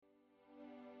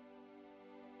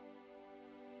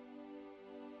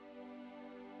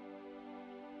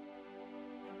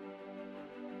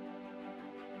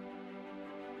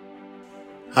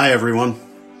Hi everyone,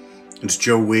 it's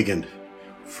Joe Wiegand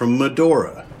from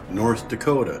Medora, North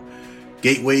Dakota,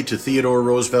 gateway to Theodore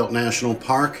Roosevelt National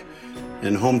Park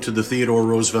and home to the Theodore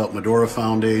Roosevelt Medora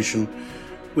Foundation.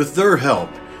 With their help,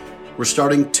 we're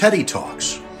starting Teddy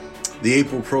Talks. The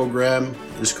April program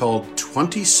is called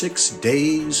 26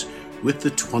 Days with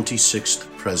the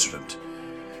 26th President.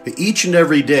 Each and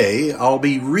every day, I'll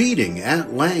be reading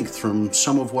at length from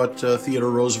some of what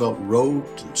Theodore Roosevelt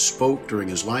wrote and spoke during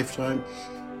his lifetime.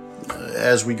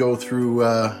 As we go through,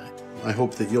 I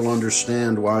hope that you'll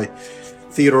understand why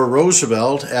Theodore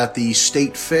Roosevelt at the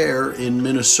State Fair in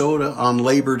Minnesota on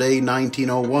Labor Day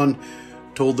 1901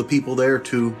 told the people there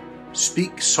to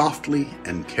speak softly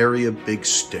and carry a big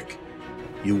stick.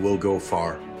 You will go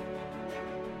far.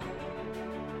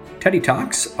 Teddy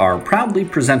Talks are proudly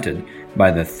presented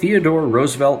by the Theodore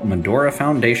Roosevelt Medora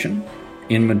Foundation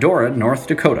in Medora, North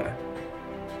Dakota.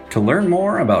 To learn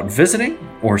more about visiting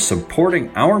or supporting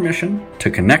our mission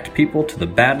to connect people to the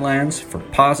Badlands for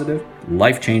positive,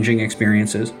 life-changing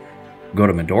experiences, go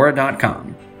to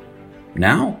Medora.com.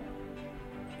 Now,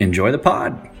 enjoy the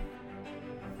pod.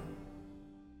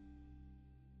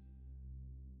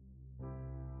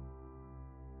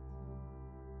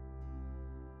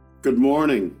 Good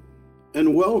morning,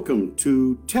 and welcome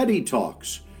to Teddy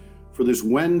Talks for this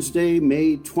Wednesday,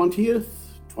 May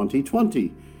 20th,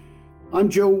 2020. I'm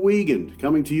Joe Wiegand,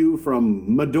 coming to you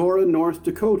from Medora, North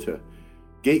Dakota,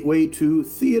 gateway to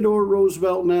Theodore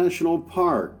Roosevelt National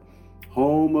Park,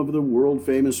 home of the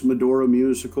world-famous Medora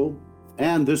musical,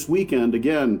 and this weekend,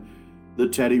 again, the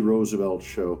Teddy Roosevelt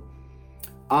Show.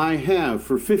 I have,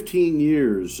 for 15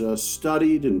 years,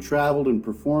 studied and traveled and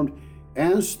performed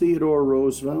as Theodore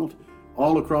Roosevelt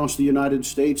all across the United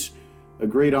States. A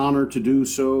great honor to do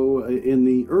so in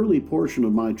the early portion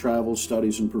of my travel,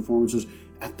 studies, and performances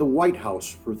at the White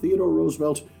House for Theodore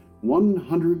Roosevelt's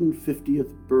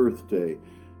 150th birthday.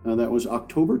 That was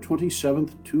October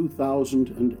 27th,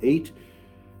 2008.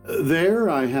 There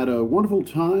I had a wonderful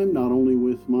time, not only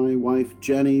with my wife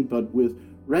Jenny, but with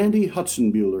Randy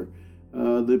Hutzenbuehler,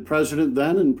 the president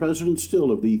then and president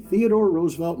still of the Theodore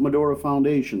Roosevelt Medora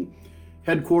Foundation,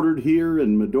 headquartered here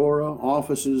in Medora,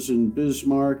 offices in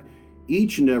Bismarck,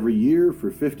 each and every year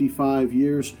for 55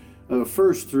 years,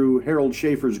 first through Harold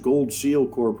Schaefer's Gold Seal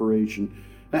Corporation,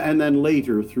 and then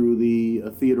later through the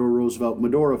Theodore Roosevelt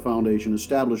Medora Foundation,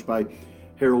 established by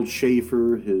Harold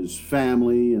Schaefer, his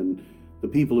family, and the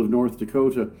people of North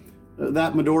Dakota.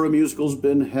 That Medora musical's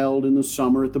been held in the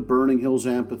summer at the Burning Hills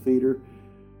Amphitheater.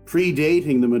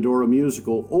 Predating the Medora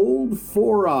musical, Old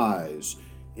Four Eyes,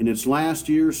 in its last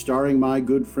year, starring my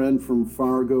good friend from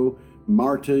Fargo,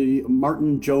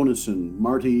 Martin Jonason.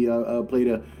 Marty played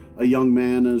a young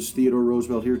man as Theodore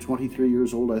Roosevelt here, 23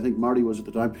 years old, I think Marty was at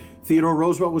the time. Theodore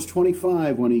Roosevelt was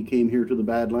 25 when he came here to the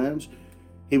Badlands.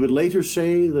 He would later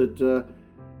say that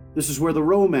this is where the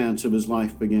romance of his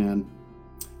life began.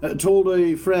 Told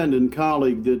a friend and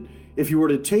colleague that if you were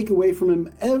to take away from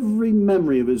him every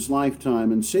memory of his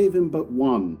lifetime and save him but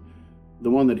one, the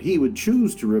one that he would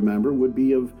choose to remember would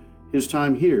be of his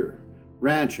time here,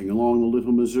 ranching along the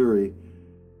Little Missouri.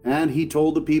 And he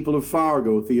told the people of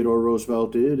Fargo, Theodore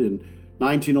Roosevelt did, in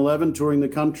 1911, touring the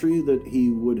country, that he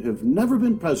would have never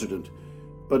been president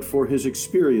but for his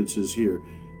experiences here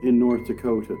in North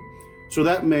Dakota. So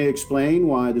that may explain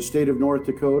why the state of North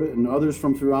Dakota and others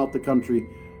from throughout the country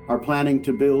are planning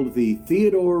to build the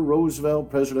Theodore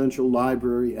Roosevelt Presidential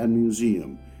Library and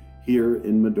Museum here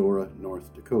in Medora,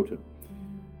 North Dakota.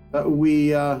 We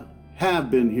have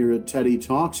been here at Teddy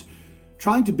Talks,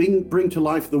 trying to bring to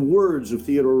life the words of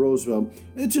Theodore Roosevelt.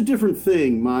 It's a different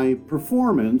thing. My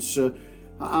performance,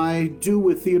 I do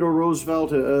with Theodore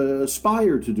Roosevelt,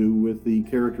 aspire to do with the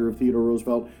character of Theodore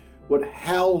Roosevelt, what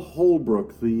Hal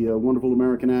Holbrook, the wonderful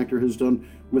American actor, has done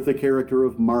with the character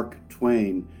of Mark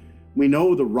Twain. We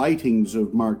know the writings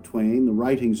of Mark Twain, the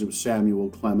writings of Samuel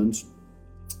Clemens.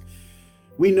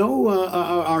 We know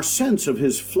our sense of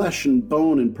his flesh and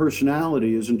bone and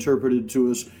personality is interpreted to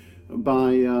us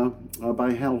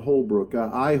by Hal Holbrook.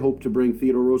 I hope to bring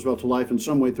Theodore Roosevelt to life in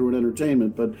some way through an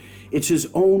entertainment, but it's his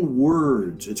own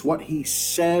words. It's what he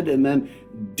said and then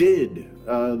did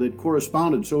that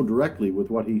corresponded so directly with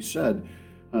what he said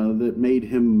that made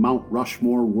him Mount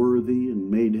Rushmore worthy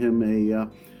and made him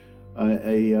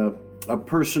a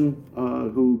person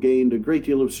who gained a great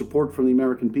deal of support from the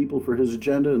American people for his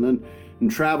agenda, and then in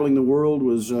traveling the world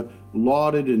was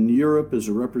lauded in Europe as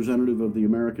a representative of the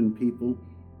American people.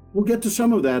 We'll get to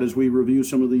some of that as we review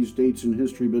some of these dates in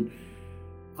history, but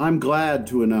I'm glad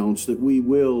to announce that we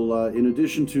will, in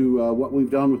addition to what we've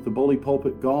done with the Bully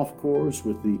Pulpit Golf Course,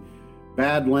 with the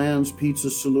Badlands Pizza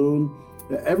Saloon,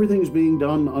 Everything's being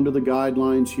done under the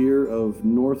guidelines here of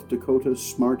North Dakota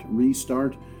Smart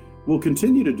Restart. We'll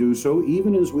continue to do so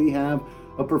even as we have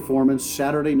a performance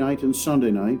Saturday night and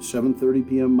Sunday night, 7:30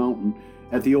 p.m. Mountain,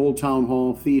 at the Old Town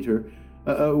Hall Theater.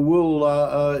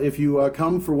 If you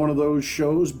come for one of those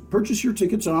shows, purchase your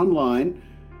tickets online.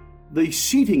 The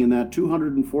seating in that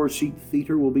 204-seat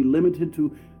theater will be limited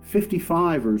to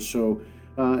 55 or so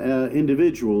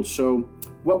individuals. So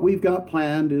what we've got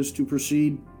planned is to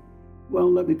proceed,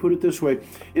 well, let me put it this way.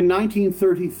 In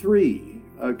 1933,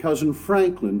 Cousin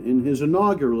Franklin, in his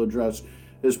inaugural address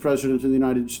as President of the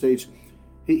United States,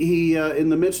 he in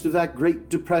the midst of that Great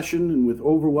Depression and with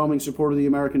overwhelming support of the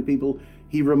American people,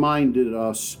 he reminded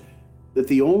us that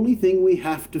the only thing we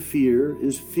have to fear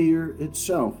is fear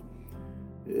itself.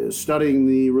 Studying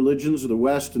the religions of the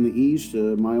West and the East,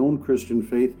 my own Christian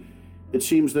faith, it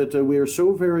seems that we are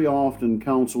so very often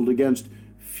counseled against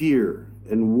fear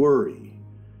and worry.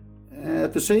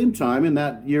 At the same time, in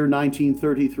that year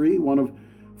 1933, one of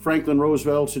Franklin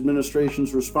Roosevelt's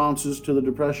administration's responses to the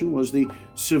Depression was the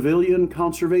Civilian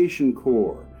Conservation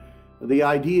Corps, the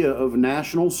idea of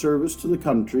national service to the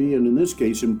country, and in this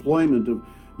case, employment of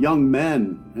young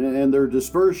men and their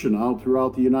dispersion out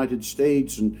throughout the United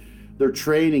States and their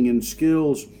training and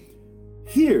skills.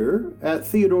 Here at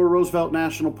Theodore Roosevelt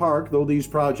National Park, though these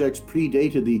projects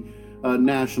predated the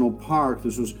national park,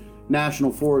 this was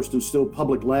national forest and still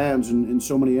public lands in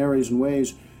so many areas and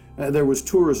ways, there was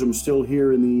tourism still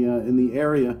here in the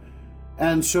area.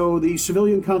 And so the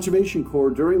Civilian Conservation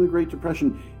Corps during the Great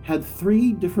Depression had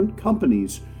 3 different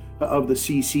companies of the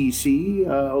CCC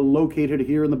located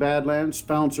here in the Badlands,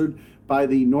 sponsored by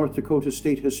the North Dakota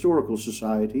State Historical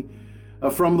Society.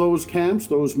 From those camps,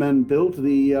 those men built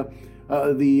the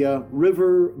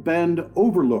River Bend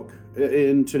Overlook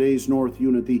in today's North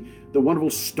Unit, the wonderful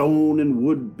stone and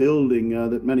wood building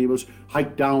that many of us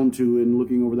hiked down to in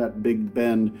looking over that big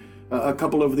bend. A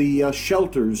couple of the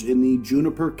shelters in the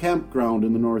Juniper Campground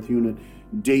in the North Unit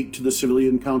date to the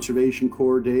Civilian Conservation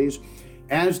Corps days,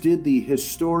 as did the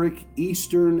historic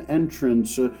eastern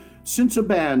entrance, since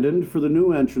abandoned for the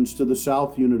new entrance to the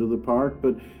South Unit of the park.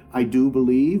 But I do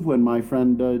believe when my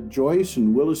friend Joyce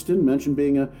in Williston mentioned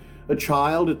being a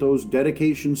child at those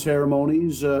dedication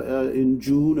ceremonies in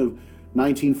June of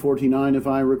 1949, if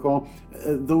I recall,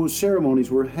 those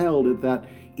ceremonies were held at that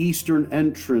eastern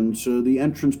entrance. The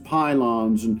entrance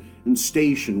pylons and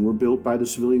station were built by the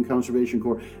Civilian Conservation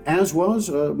Corps, as was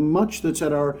much that's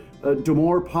at our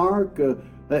Demore Park,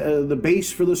 the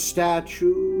base for the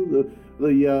statue,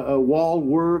 the wall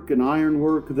work and iron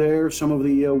work there, some of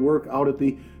the work out at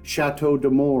the Chateau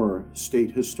Demore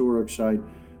State Historic Site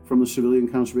from the Civilian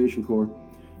Conservation Corps.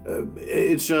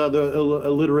 It's the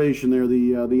alliteration there,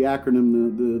 the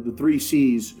acronym, the 3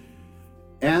 C's.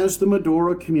 As the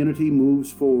Medora community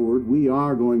moves forward, we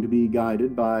are going to be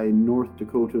guided by North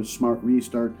Dakota Smart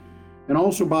Restart and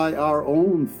also by our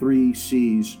own 3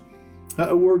 C's.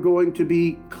 We're going to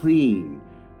be clean.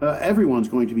 Everyone's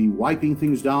going to be wiping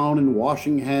things down and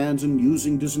washing hands and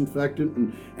using disinfectant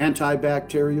and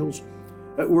antibacterials.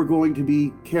 We're going to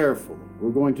be careful. We're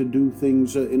going to do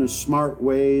things in a smart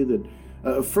way that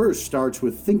first starts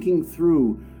with thinking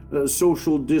through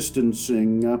social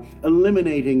distancing,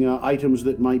 eliminating items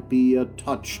that might be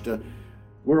touched.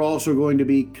 We're also going to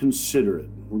be considerate.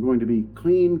 We're going to be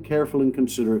clean, careful, and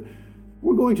considerate.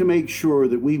 We're going to make sure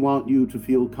that we want you to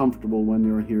feel comfortable when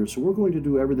you're here. So we're going to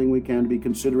do everything we can to be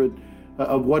considerate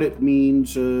of what it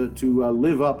means to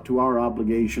live up to our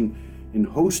obligation in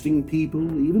hosting people,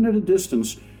 even at a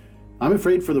distance. I'm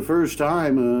afraid for the first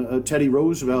time, Teddy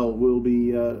Roosevelt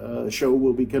show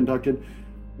will be conducted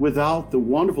without the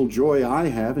wonderful joy I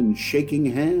have in shaking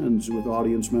hands with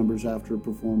audience members after a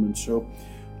performance. So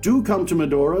do come to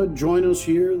Medora, join us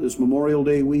here this Memorial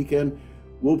Day weekend.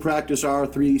 We'll practice our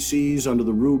 3 C's under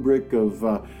the rubric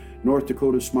of North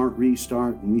Dakota Smart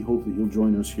Restart, and we hope that you'll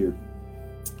join us here.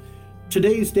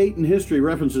 Today's date in history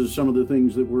references some of the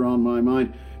things that were on my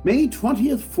mind. May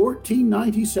 20th,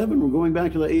 1497, we're going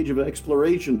back to the age of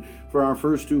exploration for our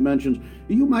first 2 mentions.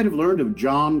 You might have learned of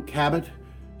John Cabot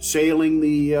sailing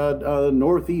the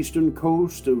northeastern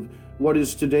coast of what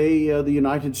is today the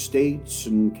United States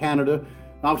and Canada,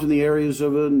 out in the areas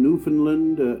of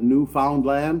Newfoundland,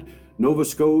 Newfoundland, Nova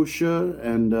Scotia,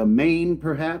 and Maine,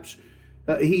 perhaps.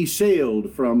 He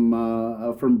sailed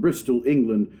from Bristol,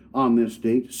 England, on this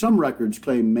date. Some records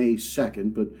claim May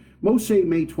 2nd, but most say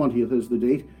May 20th as the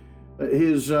date.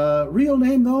 His real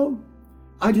name, though,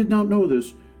 I did not know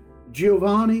this,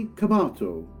 Giovanni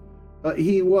Cabato.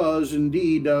 He was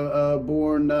indeed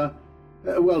born,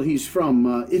 he's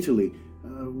from Italy.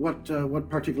 What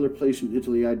particular place in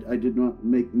Italy? I did not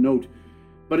make note.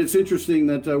 But it's interesting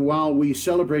that while we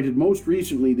celebrated most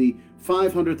recently the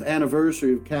 500th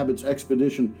anniversary of Cabot's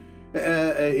expedition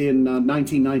in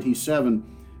 1997,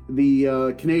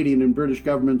 the Canadian and British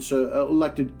governments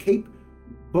elected Cape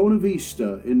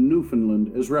Bonavista in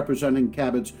Newfoundland as representing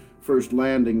Cabot's first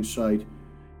landing site,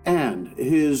 and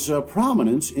his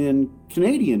prominence in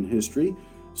Canadian history,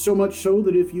 so much so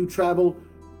that if you travel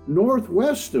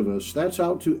northwest of us, that's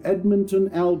out to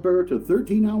Edmonton, Alberta,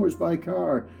 13 hours by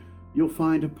car, you'll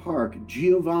find a park,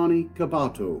 Giovanni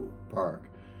Caboto Park.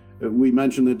 We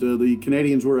mentioned that the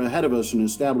Canadians were ahead of us in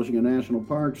establishing a National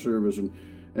Park Service,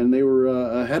 and they were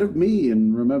ahead of me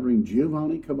in remembering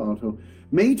Giovanni Caboto.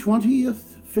 May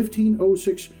 20th,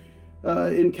 1506,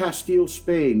 in Castile,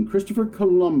 Spain, Christopher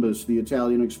Columbus, the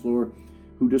Italian explorer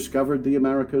who discovered the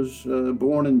Americas,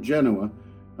 born in Genoa,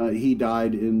 he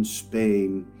died in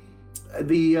Spain.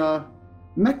 The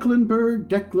Mecklenburg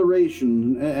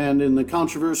Declaration, and in the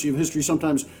controversy of history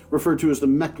sometimes referred to as the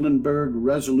Mecklenburg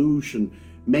Resolution,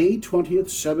 May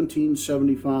 20th,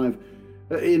 1775.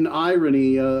 In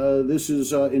irony, this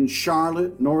is in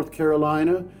Charlotte, North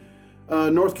Carolina.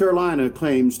 North Carolina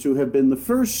claims to have been the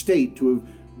first state to have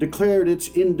declared its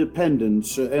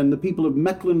independence, and the people of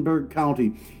Mecklenburg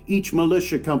County, each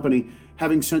militia company,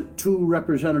 having sent 2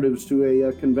 representatives to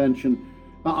a convention.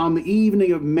 On the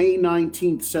evening of May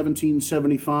 19th,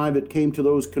 1775, it came to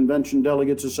those convention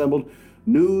delegates assembled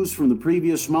news from the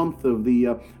previous month of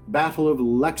the Battle of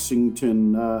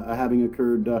Lexington having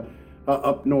occurred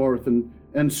up north,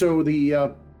 and so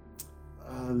the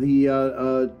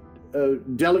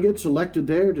delegates elected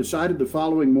there decided the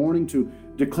following morning to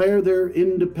declare their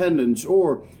independence,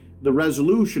 or the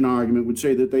resolution argument would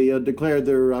say that they declared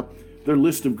their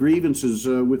list of grievances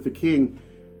with the king.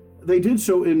 They did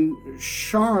so in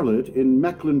Charlotte in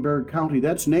Mecklenburg County.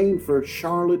 That's named for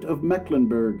Charlotte of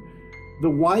Mecklenburg, the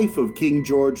wife of King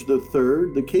George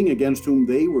III, the king against whom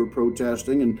they were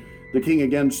protesting, and the king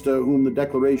against whom the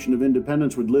Declaration of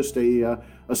Independence would list a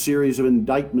series of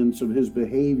indictments of his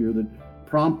behavior that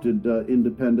prompted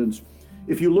independence.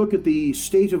 If you look at the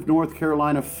state of North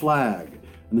Carolina flag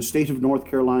and the state of North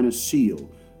Carolina seal,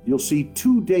 you'll see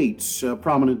 2 dates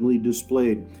prominently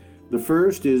displayed. The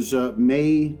first is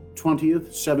May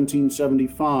 20th,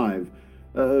 1775,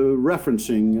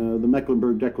 referencing the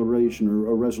Mecklenburg Declaration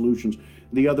or resolutions.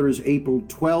 The other is April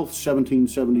 12th,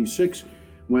 1776,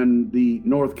 when the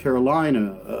North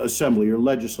Carolina Assembly or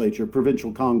Legislature,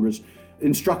 Provincial Congress,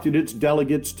 instructed its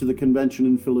delegates to the convention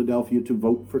in Philadelphia to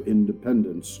vote for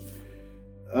independence.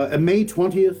 May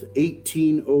 20th,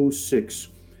 1806,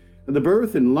 the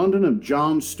birth in London of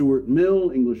John Stuart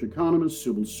Mill, English economist,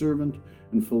 civil servant,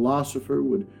 and philosopher,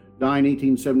 would die in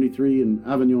 1873 in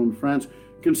Avignon, France,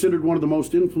 considered one of the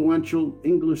most influential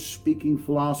English-speaking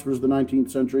philosophers of the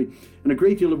 19th century, and a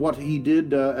great deal of what he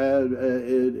did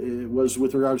was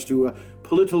with regards to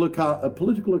political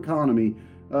economy,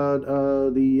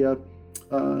 the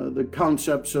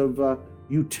concepts of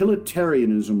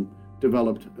utilitarianism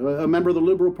developed. A member of the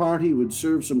Liberal Party would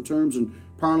serve some terms in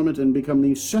Parliament and become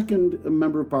the second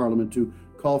member of Parliament to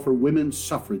call for women's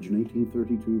suffrage in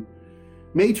 1832.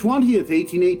 May 20th,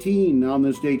 1818, on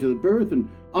this date of the birth in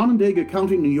Onondaga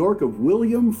County, New York, of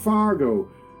William Fargo,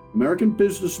 American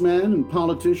businessman and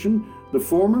politician, the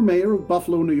former mayor of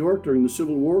Buffalo, New York during the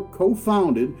Civil War,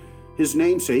 co-founded his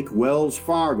namesake, Wells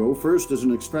Fargo, first as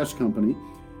an express company,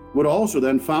 would also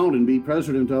then found and be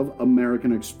president of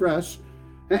American Express,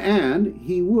 and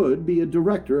he would be a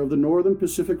director of the Northern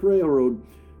Pacific Railroad.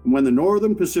 When the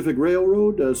Northern Pacific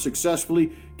Railroad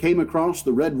successfully came across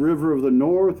the Red River of the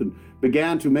North and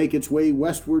began to make its way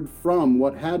westward from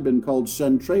what had been called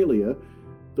Centralia,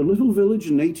 the little village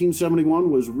in 1871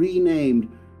 was renamed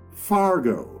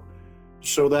Fargo.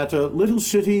 So that little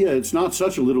city, it's not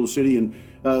such a little city in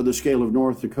the scale of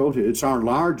North Dakota. It's our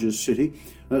largest city,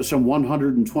 some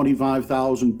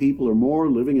 125,000 people or more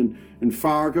living in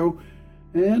Fargo.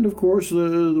 And, of course,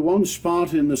 the one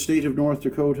spot in the state of North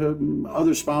Dakota,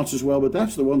 other spots as well, but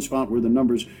that's the one spot where the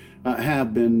numbers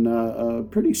have been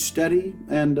pretty steady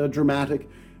and dramatic,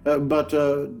 but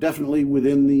definitely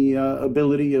within the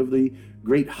ability of the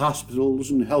great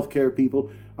hospitals and healthcare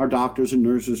people, our doctors and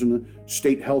nurses and the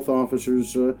state health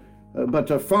officers.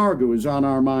 But Fargo is on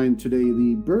our mind today,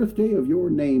 the birthday of your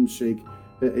namesake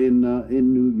in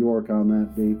New York on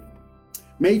that date.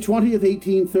 May 20th,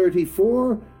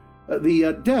 1834,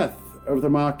 the death of the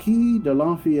Marquis de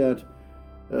Lafayette,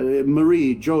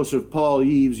 Marie Joseph Paul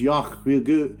Yves Jacques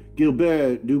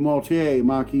Gilbert du Motier,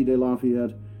 Marquis de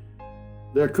Lafayette.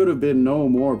 There could have been no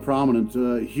more prominent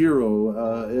hero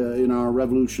in our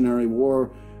Revolutionary War,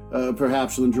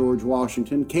 perhaps, than George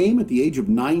Washington. Came at the age of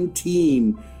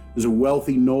 19 as a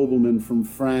wealthy nobleman from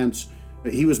France.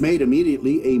 He was made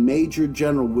immediately a major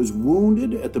general, was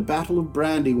wounded at the Battle of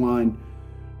Brandywine,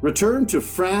 returned to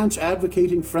France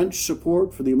advocating French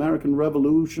support for the American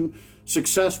Revolution.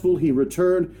 Successful, he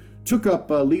returned, took up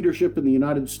leadership in the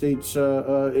United States,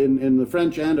 in the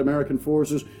French and American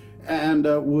forces, and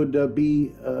would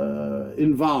be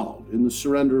involved in the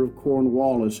surrender of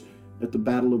Cornwallis at the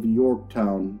Battle of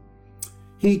Yorktown.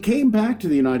 He came back to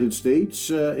the United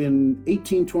States in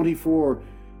 1824,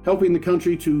 helping the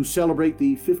country to celebrate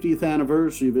the 50th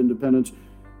anniversary of independence,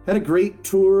 had a great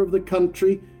tour of the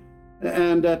country,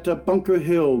 and at Bunker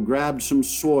Hill grabbed some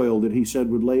soil that he said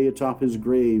would lay atop his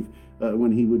grave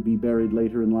when he would be buried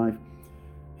later in life.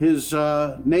 His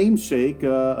namesake,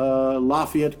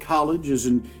 Lafayette College, is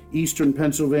in eastern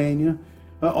Pennsylvania.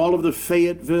 All of the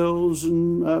Fayettevilles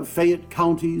and Fayette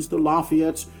counties, the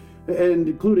Lafayettes, and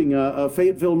including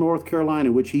Fayetteville, North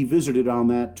Carolina, which he visited on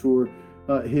that tour,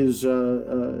 his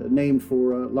named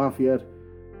for Lafayette.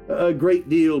 A great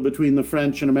deal between the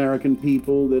French and American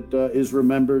people that is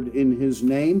remembered in his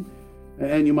name.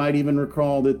 And you might even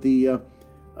recall that the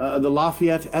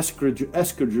Lafayette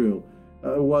Escadrille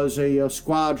was a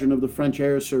squadron of the French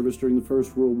Air Service during the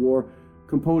First World War,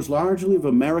 composed largely of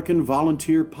American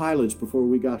volunteer pilots before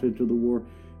we got into the war,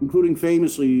 including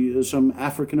famously some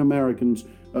African Americans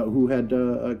who had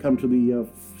come to the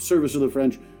service of the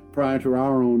French prior to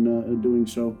our own doing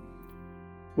so.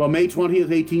 Well, May 20th,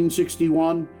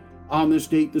 1861, on this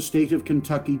date, the state of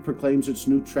Kentucky proclaims its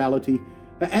neutrality,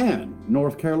 and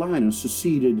North Carolina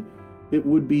seceded. It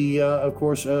would be, of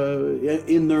course,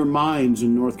 in their minds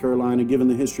in North Carolina, given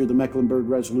the history of the Mecklenburg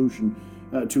Resolution,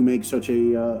 to make such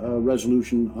a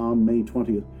resolution on May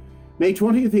 20th. May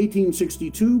 20th,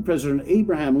 1862, President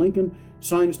Abraham Lincoln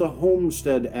signs the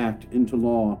Homestead Act into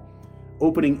law,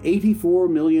 opening 84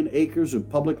 million acres of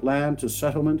public land to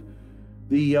settlement.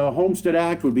 The Homestead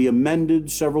Act would be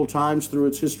amended several times through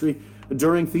its history.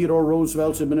 During Theodore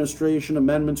Roosevelt's administration,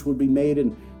 amendments would be made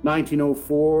in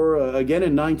 1904, again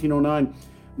in 1909,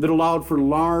 that allowed for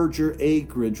larger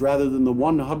acreage rather than the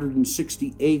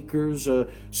 160 acres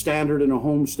standard in a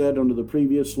homestead under the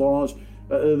previous laws.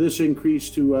 This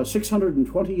increased to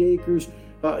 620 acres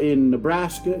in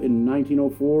Nebraska in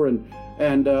 1904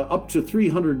 and up to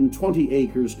 320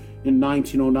 acres in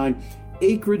 1909.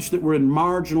 Acreage that were in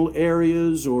marginal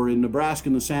areas or in Nebraska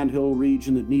in the Sandhill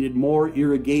region that needed more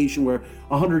irrigation, where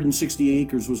 160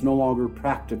 acres was no longer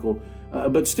practical,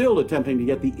 but still attempting to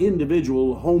get the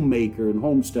individual homemaker and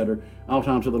homesteader out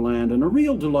onto the land. And a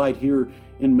real delight here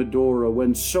in Medora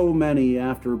when so many,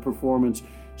 after a performance,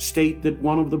 state that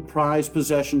one of the prized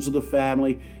possessions of the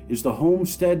family is the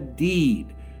homestead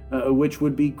deed, which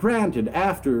would be granted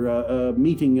after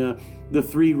meeting the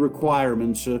three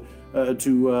requirements to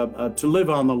live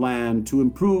on the land, to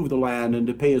improve the land, and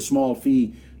to pay a small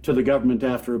fee to the government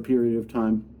after a period of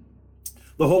time.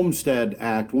 The Homestead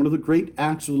Act, one of the great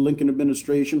acts of the Lincoln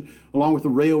administration, along with the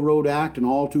Railroad Act, and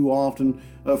all too often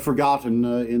forgotten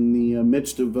in the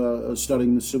midst of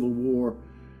studying the Civil War.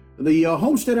 The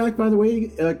Homestead Act, by the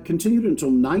way, continued until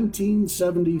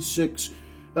 1976.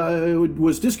 It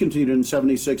was discontinued in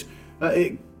 76.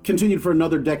 It continued for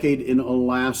another decade in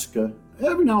Alaska.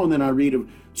 Every now and then I read of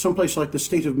someplace like the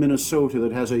state of Minnesota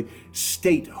that has a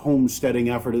state homesteading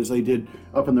effort, as they did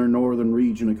up in their northern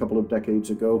region a couple of decades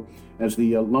ago as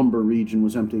the lumber region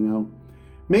was emptying out.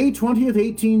 May 20th,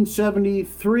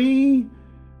 1873,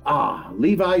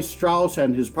 Levi Strauss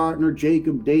and his partner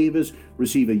Jacob Davis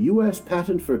receive a U.S.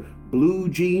 patent for blue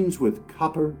jeans with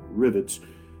copper rivets.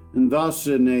 And thus,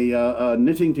 in a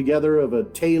knitting together of a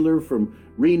tailor from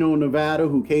Reno, Nevada,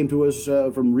 who came to us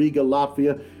from Riga,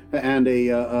 Latvia, and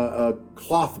a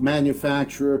cloth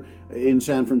manufacturer in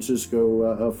San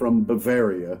Francisco from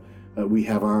Bavaria, we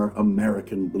have our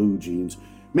American blue jeans.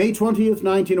 May 20th,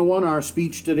 1901, our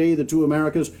speech today, The Two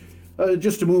Americas.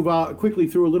 Just to move quickly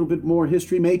through a little bit more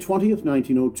history, May 20th,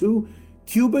 1902,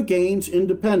 Cuba gains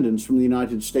independence from the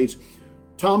United States.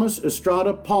 Thomas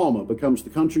Estrada Palma becomes the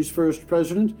country's first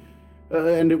president,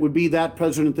 and it would be that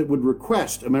president that would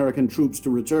request American troops to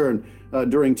return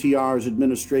during TR's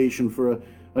administration for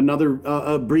another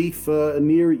brief,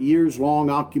 near years-long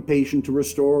occupation to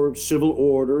restore civil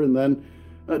order, and then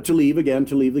to leave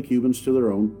the Cubans to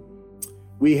their own.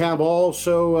 We have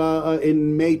also,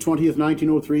 in May 20th,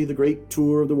 1903, the great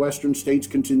tour of the Western states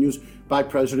continues by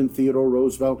President Theodore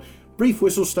Roosevelt. Brief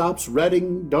whistle stops: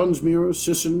 Reading, Dunsmuir,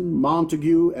 Sisson,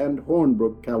 Montague, and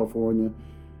Hornbrook, California.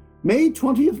 May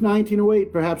 20th,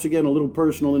 1908, perhaps again a little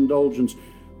personal indulgence,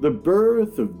 the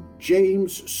birth of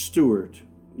James Stewart,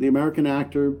 the American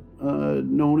actor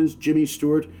known as Jimmy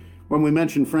Stewart, When we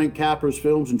mention Frank Capra's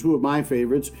films, and two of my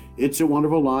favorites, It's a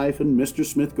Wonderful Life and Mr.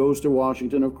 Smith Goes to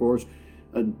Washington, of course,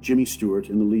 Jimmy Stewart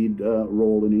in the lead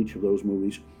role in each of those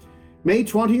movies. May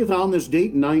 20th, on this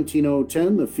date,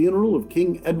 1910, the funeral of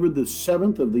King Edward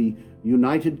VII of the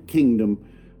United Kingdom.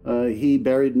 He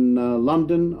buried in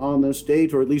London on this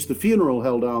date, or at least the funeral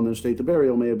held on this date. The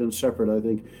burial may have been separate, I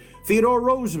think. Theodore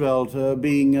Roosevelt,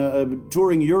 being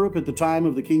touring Europe at the time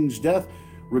of the King's death,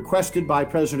 requested by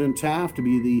President Taft to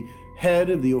be the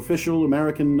head of the official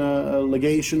American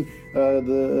legation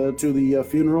to the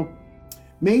funeral.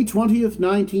 May 20th,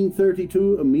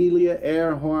 1932, Amelia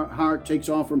Earhart takes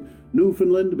off from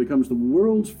Newfoundland. It becomes the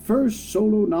world's first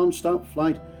solo nonstop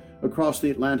flight across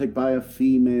the Atlantic by a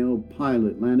female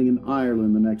pilot, landing in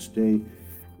Ireland the next day.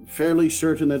 Fairly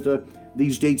certain that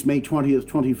these dates, May 20th,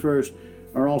 21st,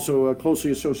 are also closely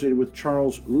associated with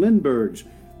Charles Lindbergh's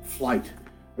flight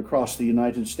across the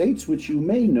United States, which you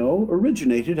may know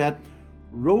originated at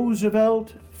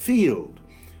Roosevelt Field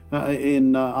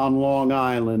on Long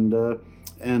Island,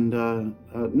 and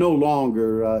no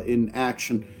longer in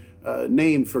action,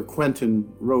 named for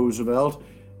Quentin Roosevelt.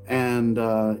 And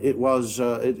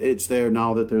it's there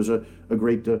now that there's a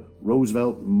great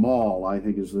Roosevelt Mall, I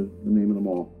think is the name of the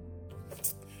mall.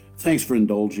 Thanks for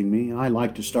indulging me. I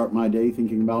like to start my day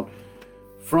thinking about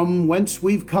from whence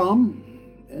we've come,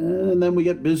 and then we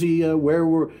get busy where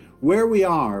we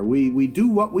are. We do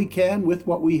what we can with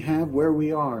what we have where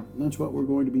we are. And that's what we're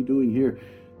going to be doing here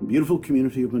in the beautiful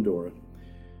community of Medora.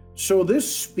 So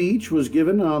this speech was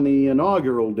given on the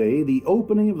inaugural day, the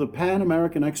opening of the Pan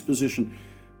American Exposition,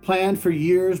 planned for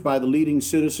years by the leading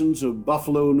citizens of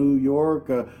Buffalo, New York,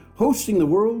 hosting the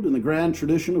world in the grand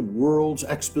tradition of world's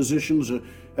expositions.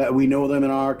 We know them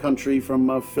in our country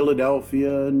from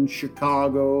Philadelphia and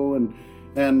Chicago, and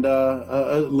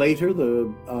later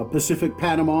the Pacific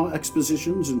Panama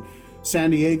Expositions in San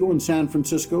Diego and San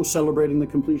Francisco, celebrating the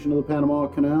completion of the Panama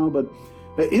Canal. But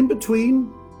in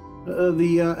between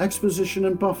the exposition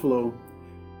in Buffalo,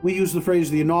 we use the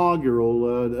phrase the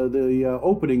inaugural, the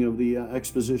opening of the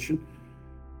exposition.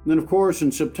 And then, of course,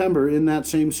 in September, in that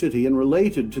same city, and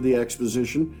related to the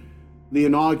exposition, the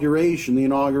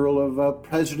inaugural of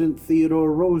President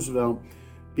Theodore Roosevelt,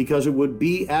 because it would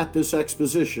be at this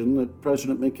exposition that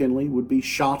President McKinley would be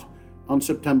shot on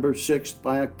September 6th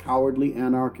by a cowardly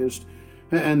anarchist,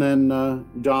 and then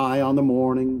die on the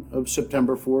morning of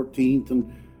September 14th,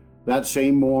 and that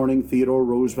same morning, Theodore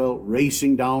Roosevelt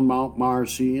racing down Mount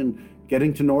Marcy and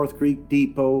getting to North Creek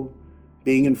Depot,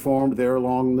 being informed there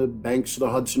along the banks of the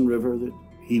Hudson River that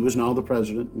he was now the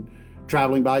president, and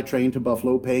traveling by train to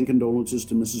Buffalo, paying condolences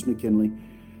to Mrs. McKinley.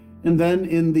 And then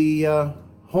in the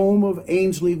home of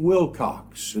Ainsley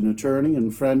Wilcox, an attorney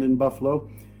and friend in Buffalo,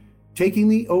 taking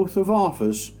the oath of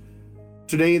office.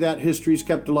 Today that history is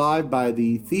kept alive by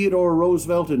the Theodore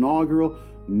Roosevelt Inaugural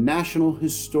National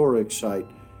Historic Site.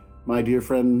 My dear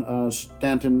friend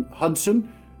Stanton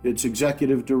Hudson, its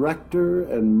executive director,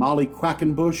 and Molly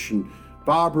Quackenbush and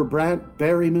Barbara Brandt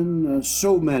Berryman,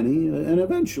 so many,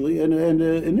 and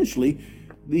initially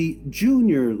the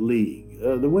Junior League,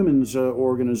 the women's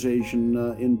organization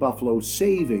in Buffalo,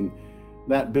 saving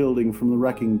that building from the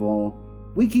wrecking ball.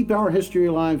 We keep our history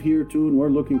alive here too, and we're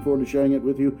looking forward to sharing it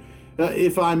with you.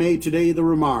 If I may, today the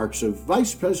remarks of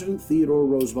Vice President Theodore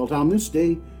Roosevelt on this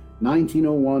day,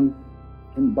 1901,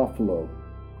 in Buffalo,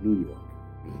 New York.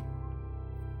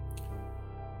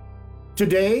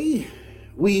 Today,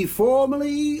 we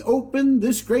formally open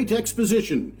this great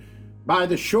exposition by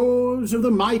the shores of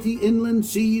the mighty inland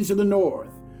seas of the North,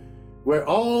 where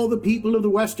all the people of the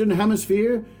Western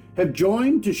Hemisphere have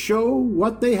joined to show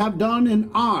what they have done in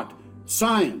art,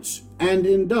 science, and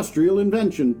industrial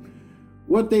invention,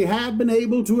 what they have been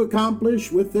able to accomplish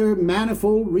with their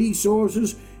manifold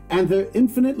resources and their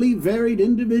infinitely varied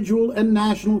individual and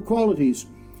national qualities.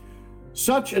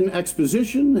 Such an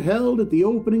exposition held at the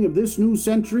opening of this new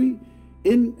century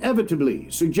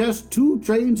inevitably suggests two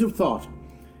trains of thought.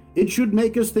 It should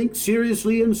make us think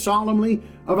seriously and solemnly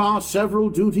of our several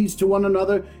duties to one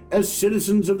another as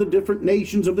citizens of the different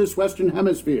nations of this Western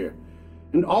Hemisphere,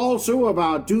 and also of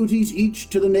our duties each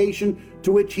to the nation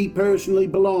to which he personally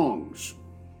belongs.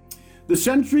 The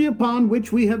century upon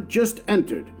which we have just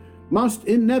entered must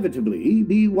inevitably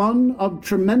be one of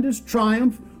tremendous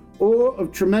triumph or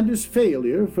of tremendous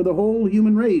failure for the whole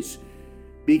human race,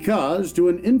 because, to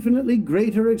an infinitely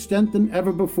greater extent than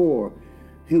ever before,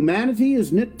 humanity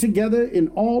is knit together in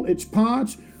all its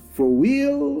parts for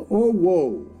weal or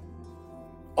woe.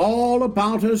 All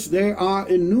about us there are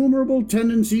innumerable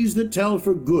tendencies that tell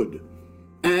for good,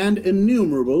 and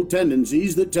innumerable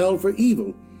tendencies that tell for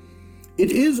evil.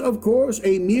 It is, of course,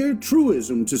 a mere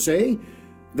truism to say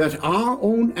that our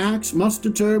own acts must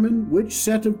determine which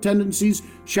set of tendencies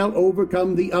shall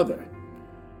overcome the other.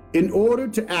 In order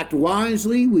to act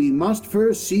wisely, we must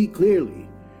first see clearly.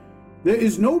 There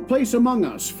is no place among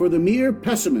us for the mere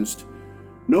pessimist.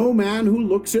 No man who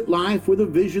looks at life with a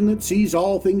vision that sees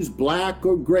all things black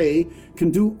or gray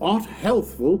can do aught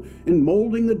healthful in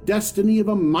molding the destiny of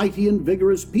a mighty and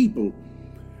vigorous people.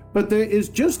 But there is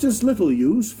just as little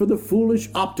use for the foolish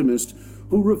optimist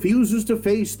who refuses to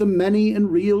face the many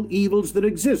and real evils that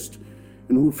exist,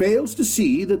 and who fails to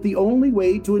see that the only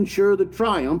way to ensure the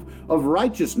triumph of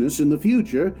righteousness in the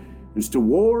future is to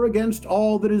war against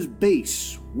all that is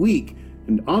base, weak,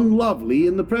 and unlovely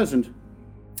in the present.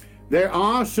 There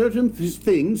are certain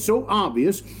things so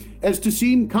obvious as to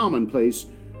seem commonplace,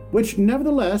 which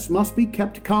nevertheless must be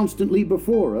kept constantly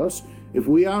before us if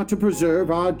we are to preserve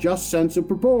our just sense of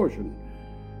proportion.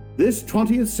 This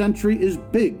 20th century is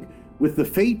big with the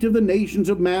fate of the nations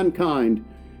of mankind,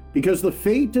 because the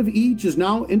fate of each is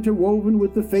now interwoven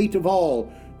with the fate of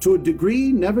all, to a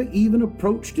degree never even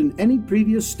approached in any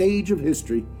previous stage of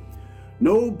history.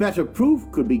 No better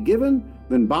proof could be given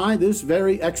than by this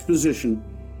very exposition.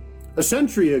 A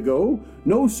century ago,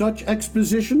 no such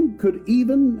exposition could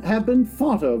even have been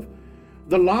thought of.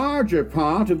 The larger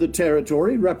part of the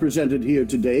territory represented here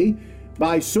today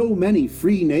by so many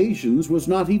free nations was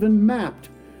not even mapped,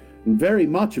 and very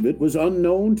much of it was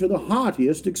unknown to the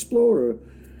hardiest explorer.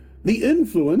 The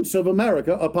influence of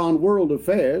America upon world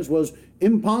affairs was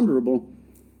imponderable.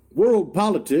 World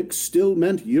politics still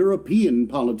meant European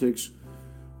politics.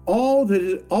 All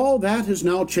that has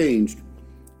now changed,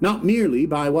 not merely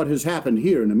by what has happened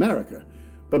here in America,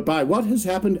 but by what has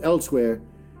happened elsewhere.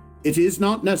 It is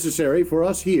not necessary for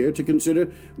us here to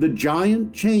consider the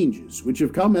giant changes which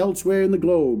have come elsewhere in the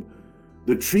globe.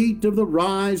 The treat of the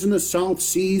rise in the South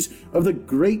Seas of the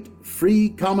great free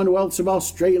commonwealths of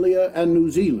Australia and New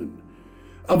Zealand,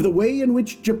 of the way in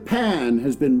which Japan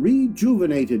has been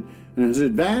rejuvenated and has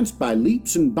advanced by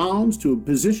leaps and bounds to a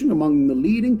position among the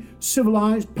leading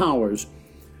civilized powers,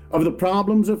 of the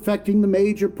problems affecting the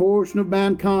major portion of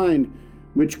mankind,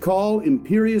 which call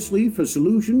imperiously for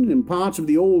solution in parts of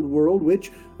the old world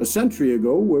which, a century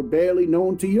ago, were barely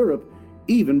known to Europe,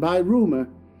 even by rumor.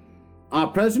 Our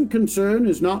present concern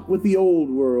is not with the old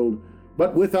world,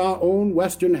 but with our own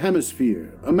Western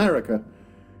Hemisphere, America.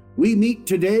 We meet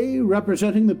today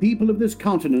representing the people of this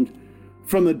continent,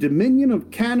 from the Dominion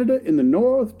of Canada in the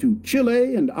north to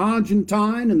Chile and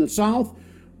Argentine in the south,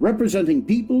 representing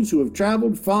peoples who have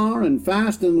traveled far and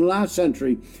fast in the last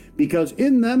century, because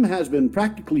in them has been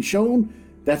practically shown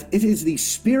that it is the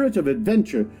spirit of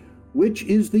adventure which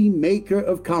is the maker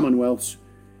of commonwealths.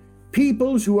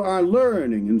 Peoples who are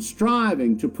learning and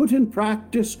striving to put in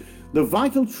practice the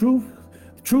vital truth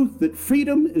that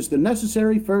freedom is the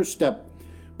necessary first step,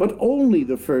 but only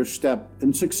the first step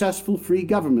in successful free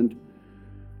government.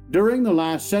 During the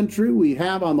last century, we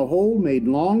have on the whole made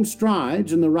long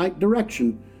strides in the right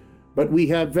direction, but we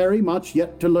have very much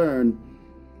yet to learn.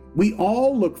 We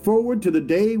all look forward to the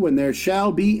day when there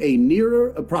shall be a nearer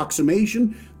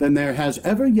approximation than there has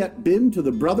ever yet been to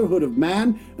the brotherhood of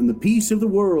man and the peace of the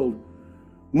world.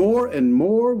 More and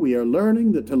more we are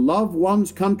learning that to love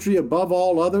one's country above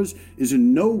all others is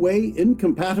in no way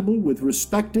incompatible with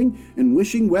respecting and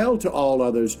wishing well to all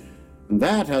others, and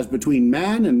that as between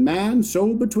man and man,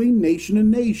 so between nation and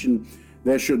nation,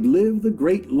 there should live the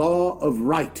great law of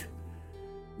right.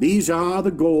 These are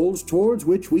the goals towards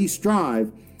which we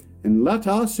strive, and let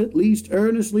us at least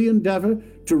earnestly endeavor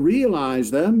to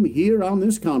realize them here on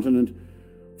this continent.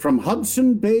 From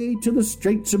Hudson Bay to the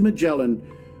Straits of Magellan,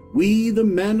 we, the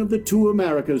men of the two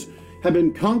Americas, have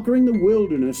been conquering the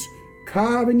wilderness,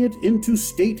 carving it into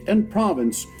state and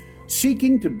province,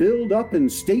 seeking to build up in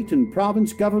state and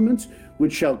province governments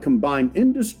which shall combine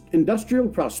industrial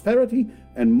prosperity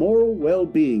and moral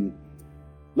well-being.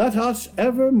 Let us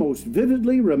ever most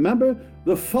vividly remember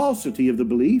the falsity of the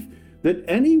belief that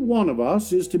any one of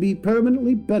us is to be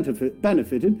permanently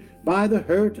benefited by the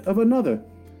hurt of another.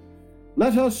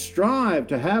 Let us strive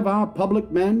to have our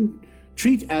public men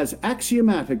treat as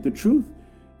axiomatic the truth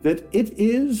that it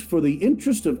is for the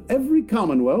interest of every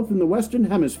commonwealth in the Western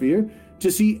Hemisphere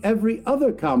to see every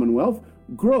other commonwealth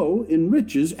grow in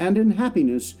riches and in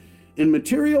happiness, in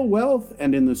material wealth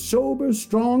and in the sober,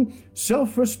 strong,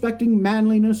 self-respecting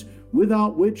manliness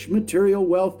without which material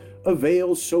wealth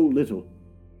avails so little.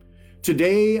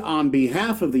 Today, on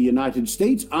behalf of the United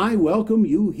States, I welcome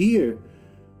you here.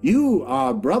 You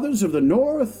are brothers of the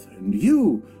North, and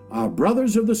you are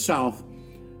brothers of the South.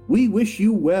 We wish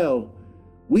you well.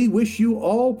 We wish you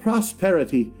all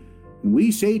prosperity, and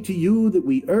we say to you that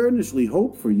we earnestly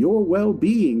hope for your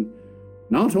well-being.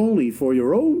 not only for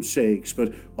your own sakes,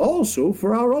 but also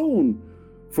for our own.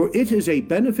 For it is a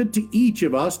benefit to each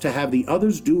of us to have the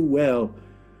others do well.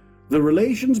 The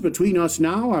relations between us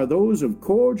now are those of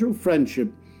cordial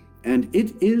friendship, and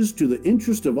it is to the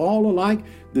interest of all alike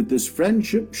that this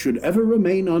friendship should ever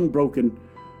remain unbroken.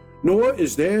 Nor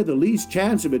is there the least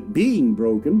chance of it being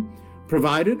broken,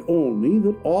 provided only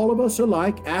that all of us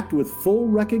alike act with full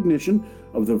recognition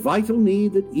of the vital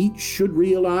need that each should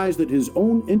realize that his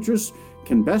own interests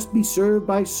can best be served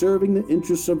by serving the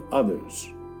interests of others.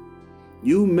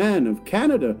 You men of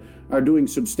Canada are doing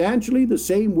substantially the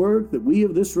same work that we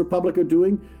of this republic are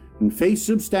doing, and face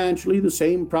substantially the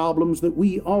same problems that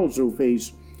we also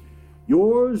face.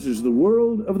 Yours is the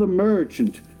world of the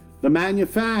merchant, the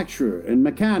manufacturer and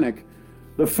mechanic,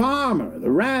 the farmer, the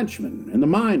ranchman, and the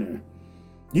miner.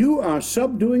 You are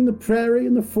subduing the prairie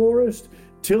and the forest,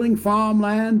 tilling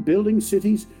farmland, building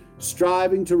cities,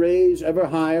 striving to raise ever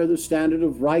higher the standard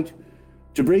of right,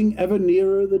 to bring ever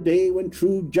nearer the day when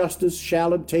true justice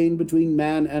shall obtain between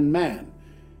man and man.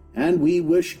 And we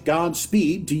wish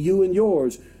Godspeed to you and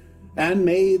yours, and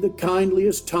may the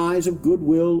kindliest ties of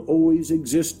goodwill always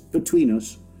exist between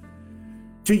us.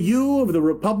 To you of the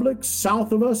republics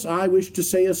south of us, I wish to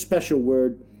say a special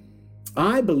word.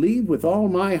 I believe with all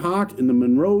my heart in the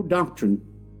Monroe Doctrine.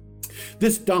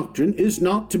 This doctrine is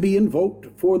not to be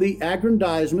invoked for the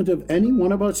aggrandizement of any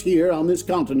one of us here on this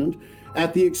continent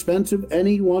at the expense of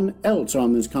anyone else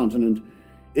on this continent.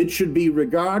 It should be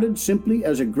regarded simply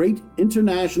as a great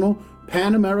international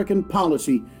Pan-American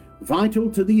policy vital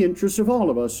to the interests of all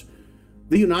of us.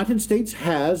 The United States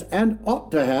has, and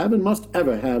ought to have, and must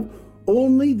ever have,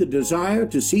 only the desire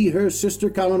to see her sister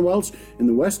commonwealths in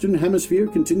the Western Hemisphere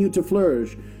continue to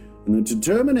flourish, and the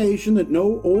determination that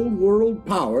no old world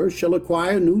power shall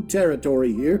acquire new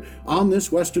territory here on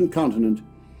this Western continent.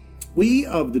 We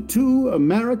of the two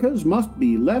Americas must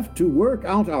be left to work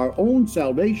out our own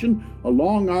salvation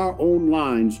along our own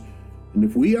lines, and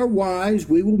if we are wise,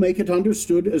 we will make it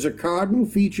understood as a cardinal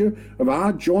feature of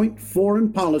our joint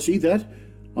foreign policy that,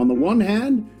 on the one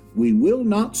hand, we will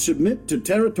not submit to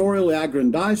territorial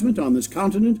aggrandizement on this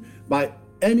continent by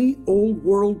any old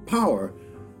world power,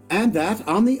 and that,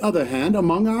 on the other hand,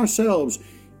 among ourselves,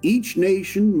 each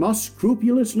nation must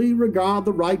scrupulously regard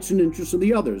the rights and interests of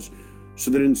the others, so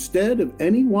that instead of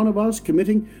any one of us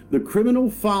committing the criminal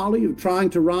folly of trying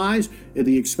to rise at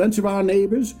the expense of our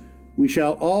neighbors, we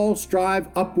shall all strive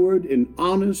upward in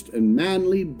honest and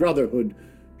manly brotherhood,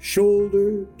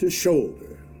 shoulder to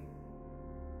shoulder.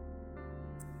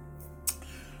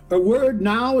 A word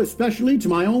now especially to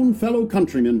my own fellow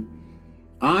countrymen.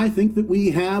 I think that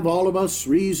we have, all of us,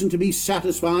 reason to be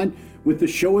satisfied with the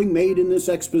showing made in this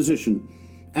exposition,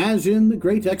 as in the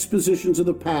great expositions of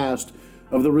the past,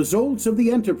 of the results of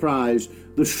the enterprise,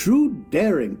 the shrewd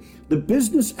daring, the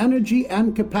business energy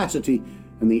and capacity,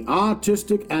 and the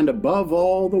artistic and, above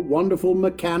all, the wonderful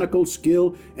mechanical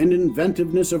skill and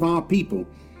inventiveness of our people.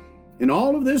 In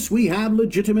all of this we have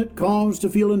legitimate cause to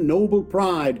feel a noble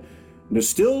pride, and a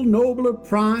still nobler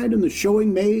pride in the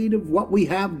showing made of what we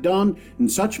have done in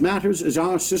such matters as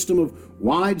our system of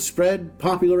widespread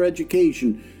popular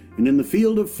education, and in the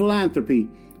field of philanthropy,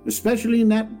 especially in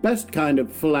that best kind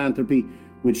of philanthropy,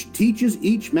 which teaches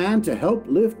each man to help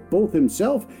lift both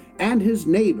himself and his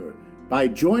neighbor by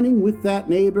joining with that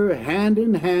neighbor hand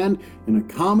in hand in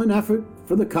a common effort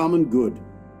for the common good.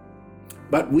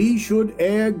 But we should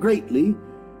err greatly,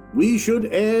 we should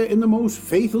err in the most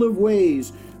fatal of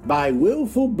ways, by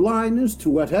willful blindness to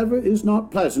whatever is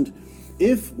not pleasant,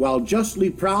 if, while justly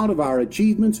proud of our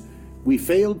achievements, we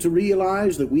fail to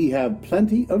realize that we have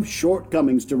plenty of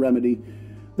shortcomings to remedy,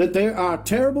 that there are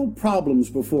terrible problems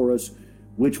before us,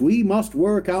 which we must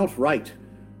work out right,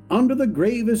 under the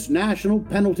gravest national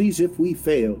penalties if we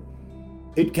fail.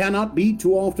 It cannot be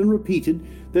too often repeated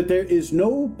that there is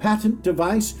no patent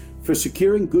device for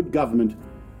securing good government,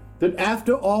 that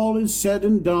after all is said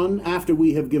and done, after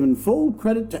we have given full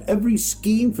credit to every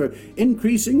scheme for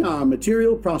increasing our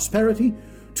material prosperity,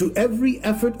 to every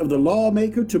effort of the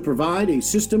lawmaker to provide a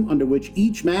system under which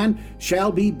each man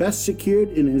shall be best secured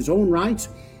in his own rights,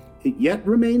 it yet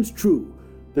remains true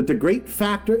that the great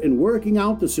factor in working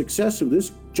out the success of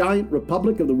this giant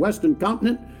republic of the Western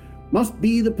continent must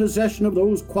be the possession of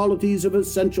those qualities of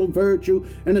essential virtue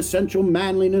and essential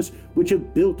manliness which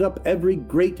have built up every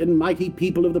great and mighty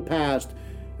people of the past,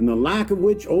 and the lack of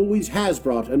which always has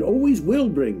brought and always will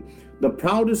bring the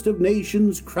proudest of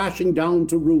nations crashing down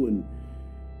to ruin.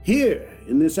 Here,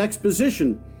 in this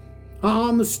exposition,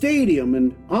 on the stadium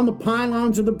and on the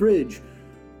pylons of the bridge,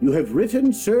 you have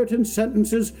written certain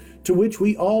sentences to which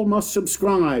we all must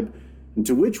subscribe, and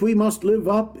to which we must live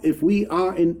up if we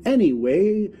are in any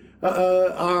way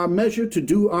our measure to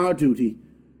do our duty.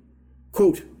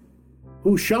 Quote,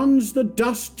 "Who shuns the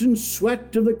dust and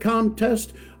sweat of the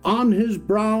contest, on his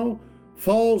brow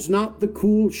falls not the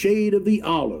cool shade of the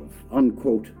olive,"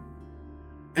 unquote.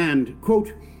 And,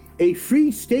 quote, "A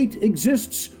free state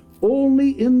exists only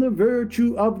in the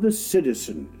virtue of the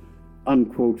citizen,"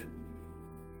 unquote.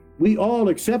 We all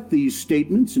accept these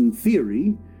statements in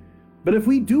theory, but if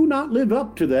we do not live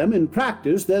up to them in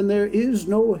practice, then there is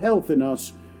no health in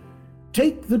us.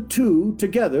 Take the two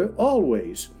together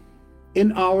always.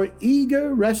 In our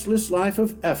eager, restless life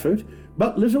of effort,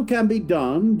 but little can be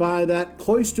done by that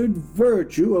cloistered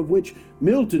virtue of which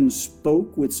Milton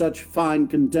spoke with such fine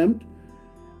contempt.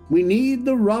 We need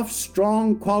the rough,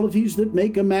 strong qualities that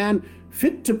make a man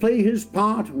fit to play his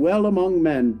part well among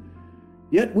men.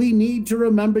 Yet we need to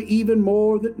remember even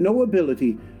more that no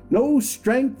ability, no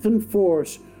strength and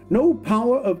force, no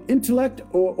power of intellect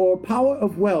or power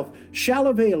of wealth shall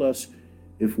avail us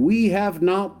if we have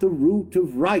not the root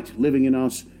of right living in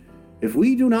us, if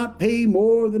we do not pay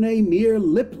more than a mere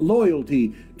lip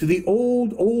loyalty to the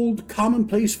old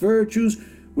commonplace virtues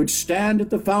which stand at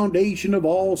the foundation of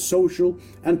all social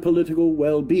and political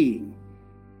well-being.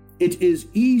 It is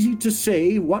easy to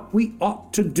say what we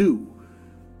ought to do,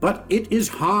 but it is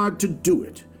hard to do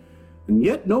it. And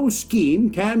yet no scheme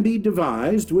can be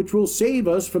devised which will save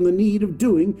us from the need of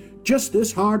doing just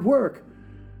this hard work.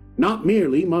 Not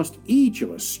merely must each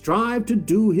of us strive to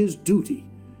do his duty.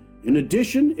 In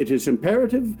addition, it is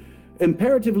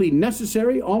imperatively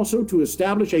necessary also to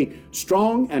establish a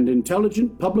strong and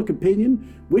intelligent public opinion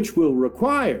which will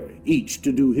require each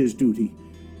to do his duty.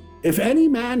 If any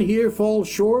man here falls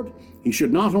short, he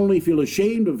should not only feel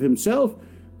ashamed of himself,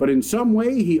 but in some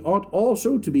way he ought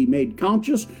also to be made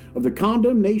conscious of the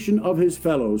condemnation of his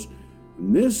fellows,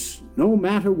 and this no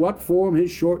matter what form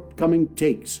his shortcoming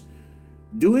takes.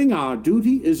 Doing our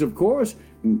duty is, of course,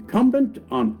 incumbent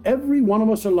on every one of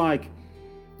us alike,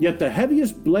 yet the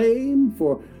heaviest blame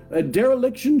for a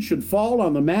dereliction should fall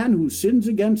on the man who sins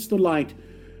against the light,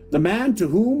 the man to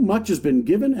whom much has been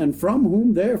given and from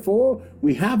whom, therefore,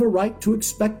 we have a right to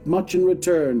expect much in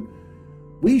return.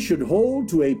 We should hold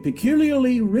to a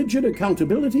peculiarly rigid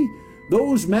accountability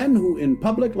those men who in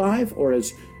public life, or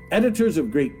as editors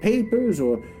of great papers,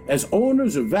 or as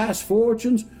owners of vast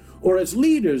fortunes, or as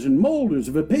leaders and molders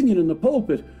of opinion in the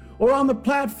pulpit, or on the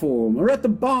platform, or at the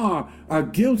bar, are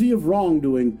guilty of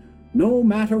wrongdoing, no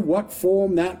matter what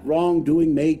form that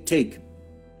wrongdoing may take.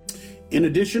 In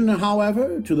addition,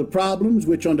 however, to the problems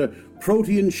which under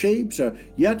protean shapes are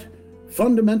yet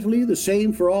fundamentally the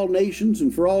same for all nations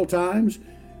and for all times,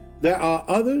 there are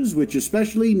others which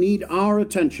especially need our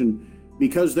attention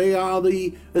because they are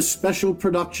the especial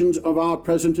productions of our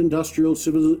present industrial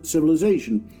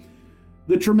civilization.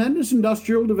 The tremendous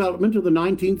industrial development of the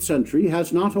 19th century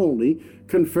has not only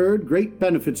conferred great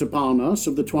benefits upon us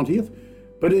of the 20th,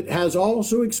 but it has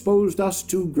also exposed us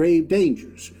to grave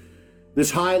dangers.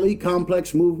 This highly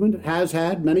complex movement has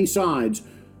had many sides,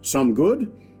 some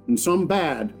good and some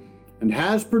bad, and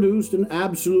has produced an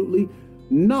absolutely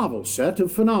novel set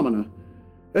of phenomena.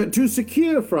 To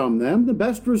secure from them the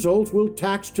best results will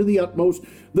tax to the utmost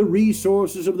the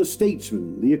resources of the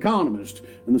statesman, the economist,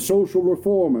 and the social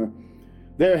reformer.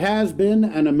 There has been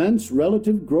an immense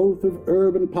relative growth of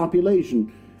urban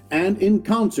population, and in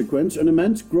consequence an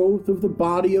immense growth of the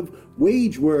body of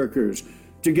wage workers,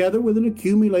 together with an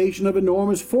accumulation of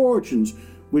enormous fortunes,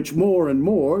 which more and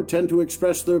more tend to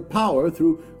express their power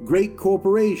through great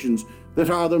corporations that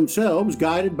are themselves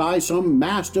guided by some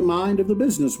mastermind of the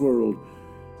business world.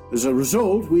 As a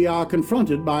result, we are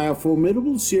confronted by a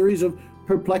formidable series of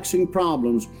perplexing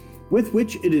problems with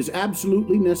which it is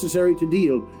absolutely necessary to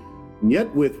deal, and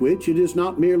yet with which it is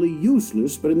not merely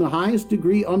useless, but in the highest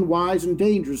degree unwise and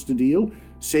dangerous to deal,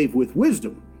 save with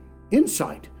wisdom,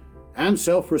 insight, and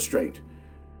self-restraint.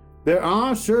 There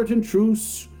are certain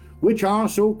truths which are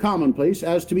so commonplace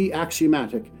as to be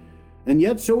axiomatic, and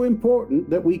yet so important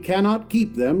that we cannot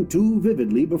keep them too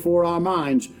vividly before our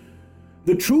minds.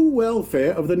 The true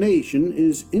welfare of the nation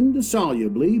is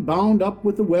indissolubly bound up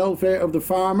with the welfare of the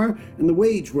farmer and the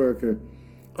wage worker,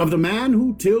 of the man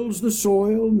who tills the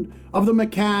soil, of the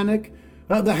mechanic,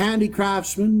 of the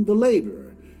handicraftsman, the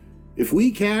laborer. If we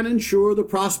can ensure the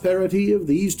prosperity of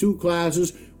these two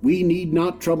classes, we need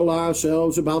not trouble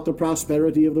ourselves about the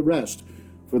prosperity of the rest,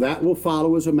 for that will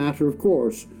follow as a matter of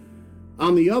course.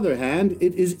 On the other hand,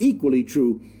 it is equally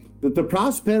true that the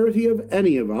prosperity of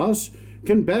any of us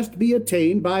can best be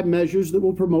attained by measures that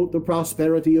will promote the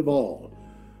prosperity of all.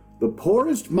 The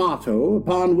poorest motto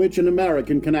upon which an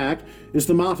American can act is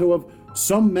the motto of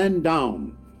 "some men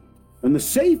down." and the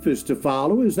safest to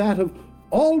follow is that of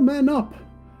all men up.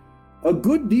 A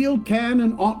good deal can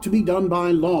and ought to be done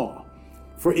by law.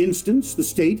 For instance, the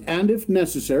state, and if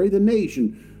necessary, the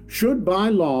nation, should by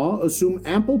law assume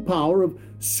ample power of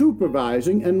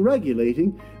supervising and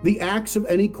regulating the acts of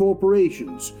any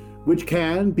corporations, which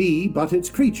can be but its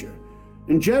creature,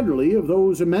 and generally of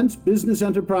those immense business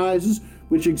enterprises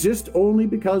which exist only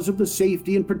because of the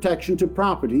safety and protection to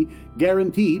property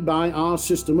guaranteed by our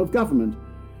system of government.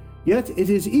 Yet it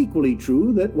is equally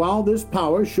true that while this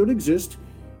power should exist,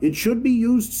 it should be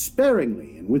used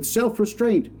sparingly and with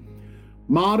self-restraint.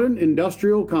 Modern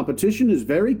industrial competition is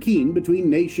very keen between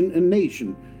nation and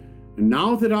nation, and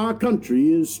now that our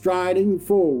country is striding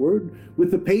forward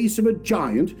with the pace of a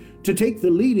giant to take the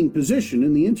leading position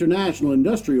in the international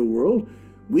industrial world,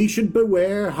 we should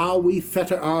beware how we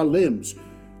fetter our limbs,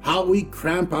 how we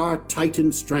cramp our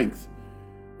tightened strength.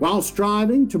 While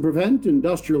striving to prevent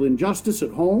industrial injustice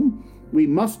at home, we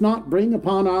must not bring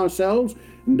upon ourselves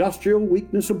industrial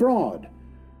weakness abroad.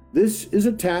 This is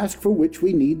a task for which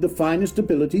we need the finest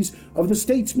abilities of the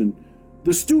statesman,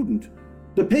 the student,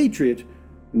 the patriot,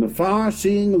 and the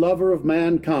far-seeing lover of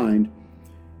mankind.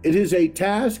 It is a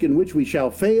task in which we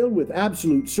shall fail with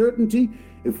absolute certainty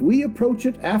if we approach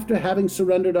it after having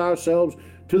surrendered ourselves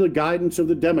to the guidance of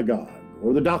the demagogue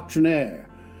or the doctrinaire,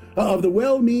 of the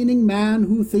well-meaning man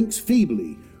who thinks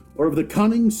feebly, or of the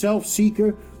cunning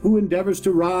self-seeker who endeavors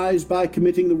to rise by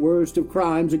committing the worst of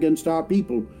crimes against our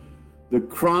people, the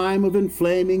crime of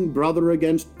inflaming brother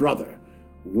against brother,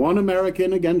 one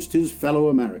American against his fellow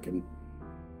American.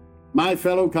 My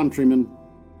fellow countrymen,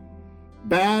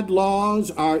 bad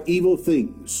laws are evil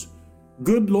things.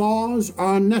 Good laws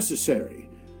are necessary,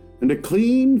 and a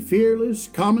clean, fearless,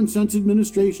 common-sense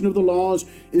administration of the laws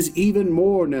is even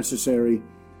more necessary.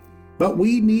 But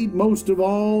we need most of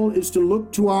all is to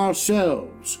look to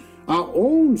ourselves, our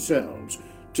own selves,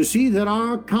 to see that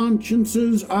our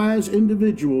consciences as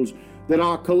individuals, that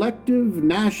our collective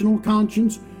national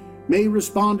conscience may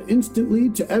respond instantly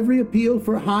to every appeal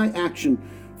for high action,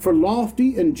 for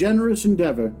lofty and generous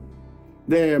endeavor.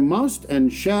 There must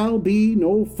and shall be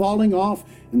no falling off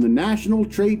in the national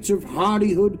traits of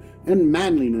hardihood and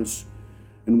manliness,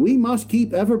 and we must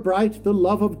keep ever bright the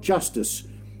love of justice,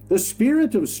 the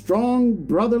spirit of strong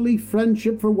brotherly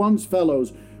friendship for one's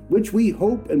fellows, which we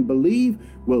hope and believe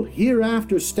will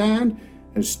hereafter stand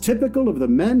as typical of the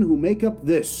men who make up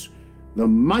this, the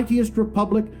mightiest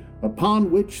republic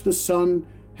upon which the sun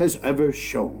has ever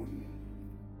shone.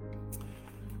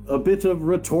 A bit of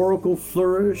rhetorical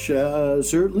flourish,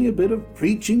 certainly a bit of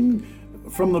preaching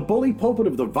from the bully pulpit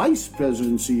of the vice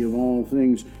presidency of all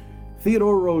things.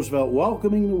 Theodore Roosevelt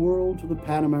welcoming the world to the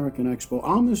Pan American Expo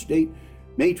on this date,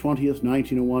 May 20th,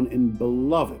 1901, in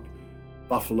beloved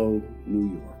Buffalo,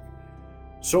 New York.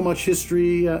 So much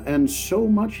history and so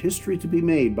much history to be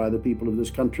made by the people of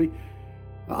this country.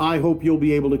 I hope you'll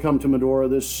be able to come to Medora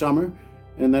this summer,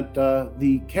 and that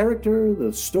the character,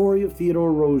 the story of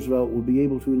Theodore Roosevelt will be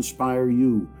able to inspire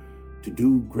you to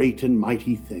do great and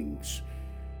mighty things.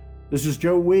 This is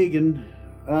Joe Wiegand.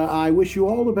 I wish you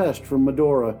all the best from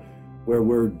Medora, where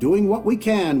we're doing what we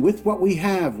can with what we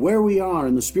have, where we are,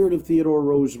 in the spirit of Theodore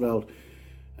Roosevelt.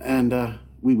 And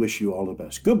we wish you all the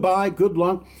best. Goodbye, good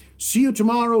luck. See you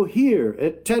tomorrow here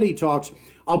at Teddy Talks.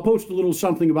 I'll post a little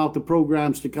something about the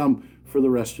programs to come for the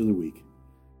rest of the week.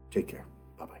 Take care.